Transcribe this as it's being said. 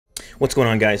What's going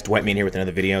on, guys? DwightMan here with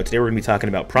another video. Today we're going to be talking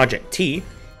about Project T,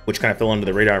 which kind of fell under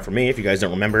the radar for me. If you guys don't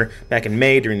remember, back in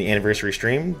May during the anniversary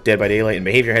stream, Dead by Daylight and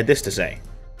Behavior had this to say.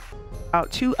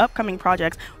 About two upcoming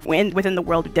projects within the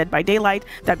world of Dead by Daylight,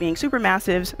 that being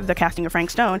Supermassive's The Casting of Frank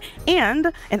Stone,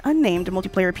 and an unnamed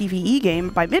multiplayer PvE game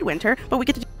by Midwinter, but we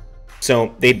get to...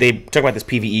 So they talk about this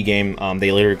PvE game.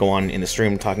 They later go on in the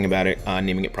stream talking about it,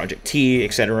 naming it Project T,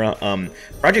 etc.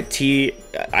 Project T,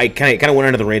 I kind of went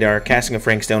under the radar. Casting of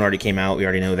Frank Stone already came out. We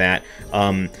already know that.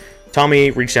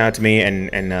 Tommy reached out to me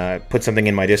and put something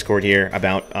in my Discord here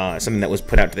about something that was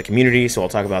put out to the community, so I'll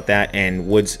talk about that. And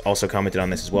Woods also commented on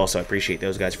this as well, so I appreciate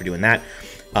those guys for doing that.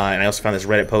 And I also found this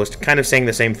Reddit post kind of saying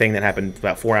the same thing that happened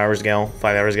about 4 hours ago,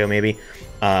 5 hours ago maybe.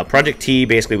 Project T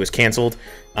basically was canceled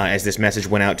as this message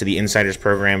went out to the Insiders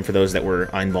program for those that were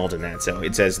involved in that. So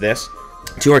it says this: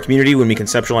 to our community, when we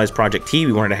conceptualized Project T,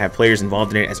 we wanted to have players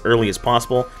involved in it as early as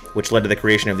possible, which led to the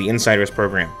creation of the Insiders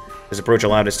program. This approach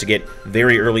allowed us to get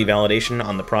very early validation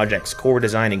on the project's core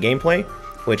design and gameplay,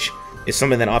 which is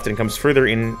something that often comes further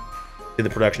into the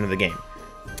production of the game.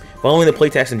 Following the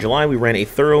playtest in July, we ran a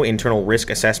thorough internal risk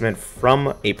assessment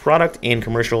from a product and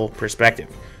commercial perspective.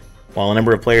 While a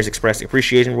number of players expressed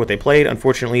appreciation for what they played,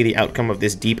 unfortunately the outcome of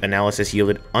this deep analysis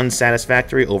yielded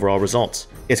unsatisfactory overall results.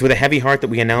 It's with a heavy heart that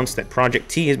we announce that Project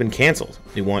T has been cancelled.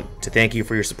 We want to thank you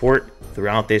for your support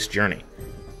throughout this journey.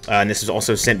 And this was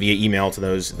also sent via email to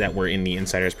those that were in the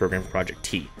Insiders program for Project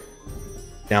T.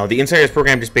 Now, the Insiders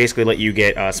program just basically let you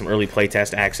get some early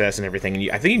playtest access and everything,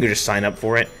 and I think you can just sign up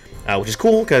for it, which is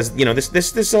cool because you know this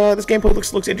gameplay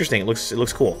looks interesting. It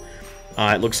looks cool.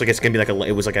 It looks like it's gonna be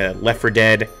like a Left 4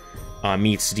 Dead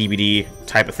meets DBD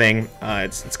type of thing.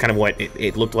 It's kind of what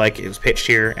it looked like. It was pitched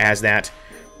here as that.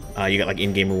 You got like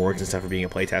in-game rewards and stuff for being a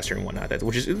playtester and whatnot.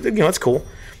 Which is, you know, that's cool.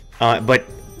 But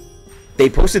they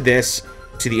posted this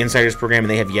to the Insiders program and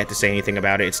they have yet to say anything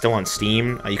about it. It's still on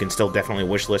Steam. You can still definitely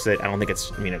wishlist it. I don't think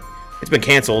it's, I mean, it's been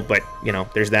canceled, but you know,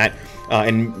 there's that.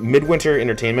 And Midwinter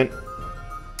Entertainment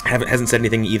hasn't said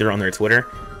anything either on their Twitter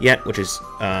yet, which is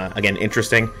again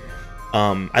interesting.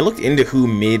 I looked into who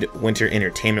Midwinter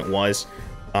Entertainment was.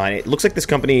 It looks like this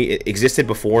company existed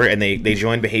before, and they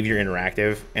joined Behavior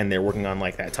Interactive, and they're working on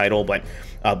like that title. But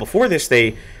before this,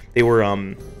 they were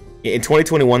in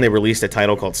 2021 they released a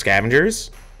title called Scavengers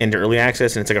into early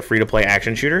access, and it's like a free-to-play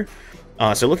action shooter.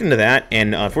 So look into that,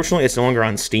 and unfortunately it's no longer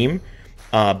on Steam,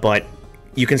 but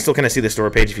you can still kind of see the store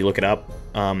page if you look it up.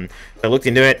 I looked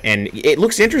into it, and it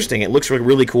looks interesting. It looks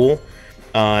really cool.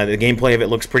 The gameplay of it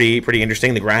looks pretty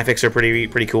interesting. The graphics are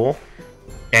pretty cool,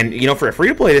 and you know, for a free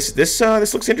to play, this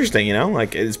looks interesting. You know,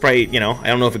 like it's probably, you know, I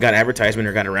don't know if it got advertisement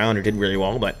or got around or did really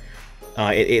well, but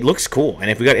it looks cool.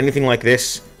 And if we got anything like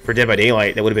this for Dead by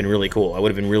Daylight, that would have been really cool. I would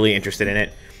have been really interested in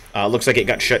it. Looks like it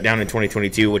got shut down in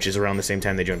 2022, which is around the same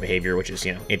time they joined Behavior, which is,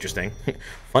 you know, interesting,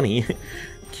 funny,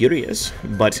 curious.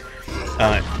 But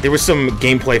there was some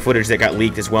gameplay footage that got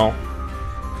leaked as well.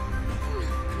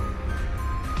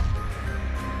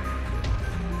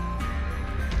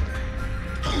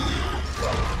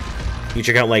 You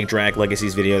check out like Drag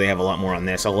Legacy's video; they have a lot more on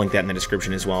this. I'll link that in the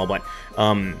description as well. But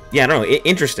yeah, I don't know,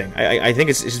 interesting. I think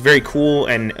it's very cool.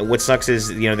 And what sucks is,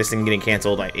 you know, this thing getting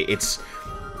canceled. It's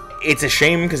a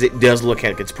shame because it does look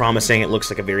like it's promising. It looks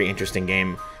like a very interesting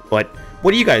game. But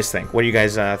what do you guys think? What are you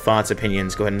guys' thoughts,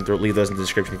 opinions? Go ahead and leave those in the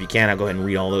description if you can. I'll go ahead and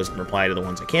read all those and reply to the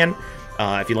ones I can.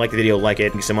 If you like the video, like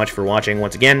it. Thank you so much for watching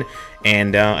once again,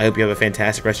 and I hope you have a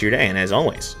fantastic rest of your day. And as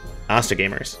always, hasta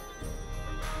gamers.